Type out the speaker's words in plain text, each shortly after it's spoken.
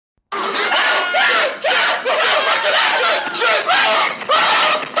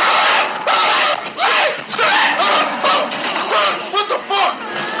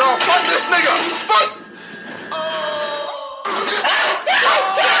nigga. Fuck.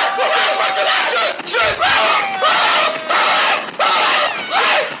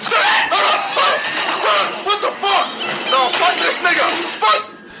 What the fuck? No, fuck this nigga. Fuck.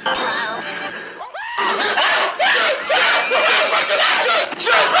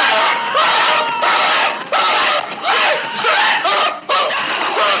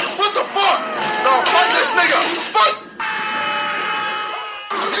 What the fuck? No, fuck this nigga. Fuck.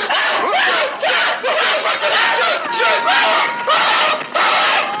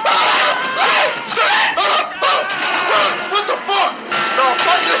 What the fuck? No,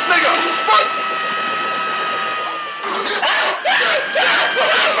 fuck this nigga. Fuck. What the fuck?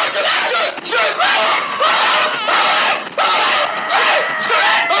 No, fuck this nigga. Fuck.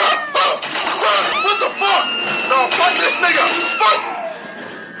 What the fuck? No, fuck this nigga. Fuck.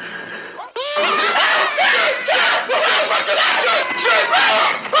 What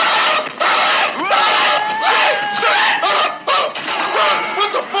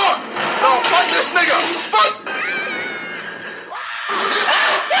the fuck? No, fuck this nigga. Fuck.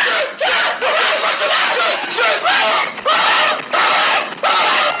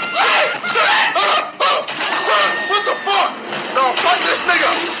 What the fuck? No, fuck this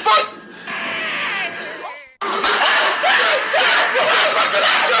nigga. Fuck.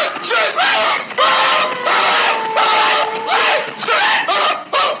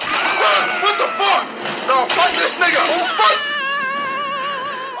 What the fuck? No, fuck this nigga. Fuck.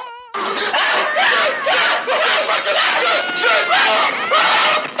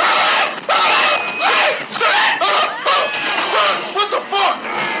 What the fuck?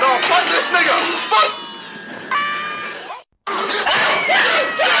 No, fuck this nigga. Fuck.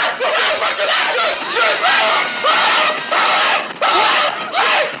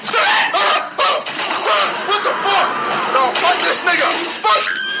 What the fuck?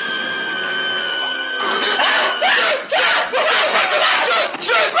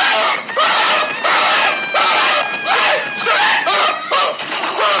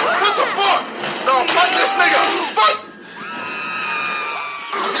 No, fuck this nigga. Fuck.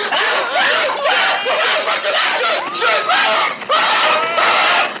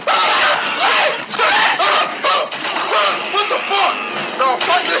 What the fuck? No,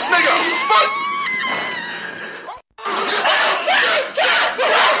 fuck this nigga. Fuck.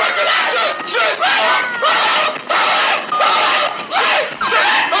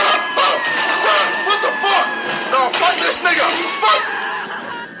 What the fuck? No, fuck this nigga. Fuck. What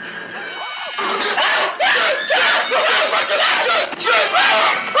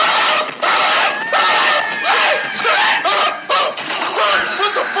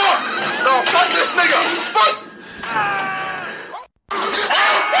the fuck? No, fuck this nigga. Fuck.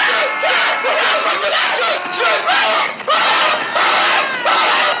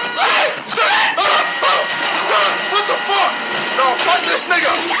 What the fuck? No, fuck this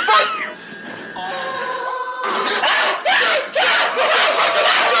nigga. Fuck.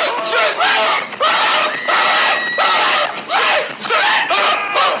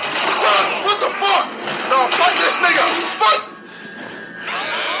 What the fuck? No, fuck this nigga. Fuck.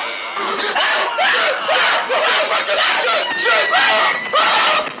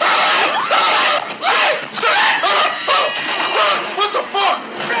 What the fuck?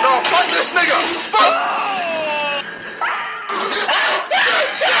 No, fuck this nigga. Fuck.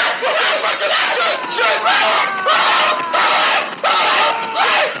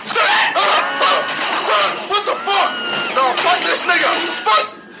 What the fuck? No, fuck this nigga. Fuck.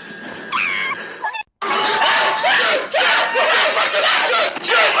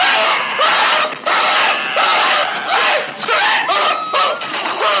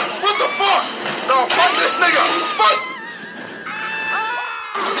 What the fuck? No, fuck this nigga. Fuck.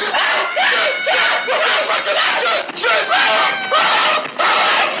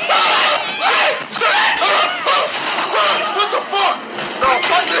 What the fuck? No,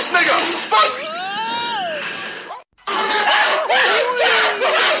 fuck this nigga. Fuck.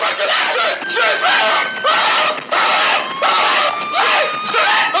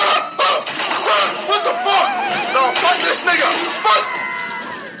 What the fuck? No, fuck this nigga. Fuck.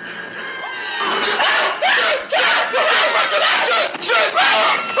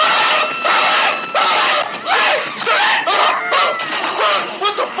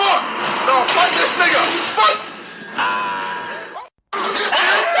 What the fuck? No, fuck this nigga. Fuck.